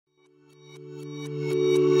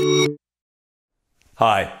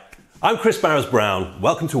Hi, I'm Barez-Brown.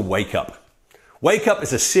 Welcome to Wake Up. Wake Up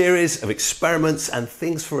is a series of experiments and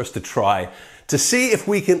things for us to try to see if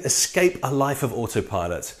we can escape a life of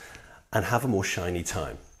autopilot and have a more shiny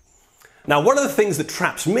time. Now, one of the things that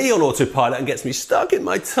traps me on autopilot and gets me stuck in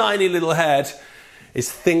my tiny little head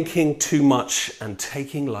is thinking too much and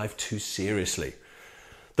taking life too seriously.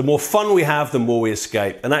 The more fun we have, the more we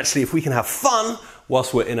escape. And actually, if we can have fun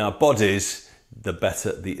whilst we're in our bodies, the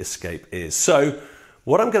better the escape is. So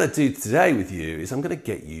what I'm going to do today with you is I'm going to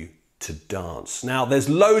get you to dance. Now, there's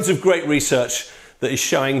loads of great research that is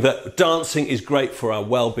showing that dancing is great for our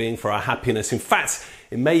well-being, for our happiness. In fact,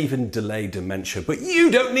 it may even delay dementia. But you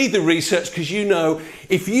don't need the research, because you know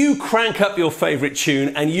if you crank up your favorite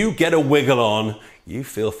tune and you get a wiggle on, you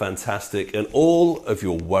feel fantastic and all of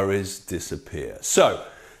your worries disappear. So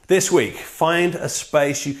this week, find a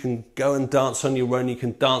space you can go and dance on your own. You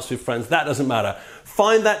can dance with friends. That doesn't matter.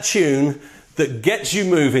 Find that tune that gets you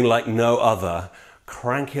moving like no other.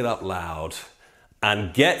 Crank it up loud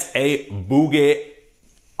and get a boogie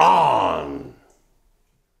on.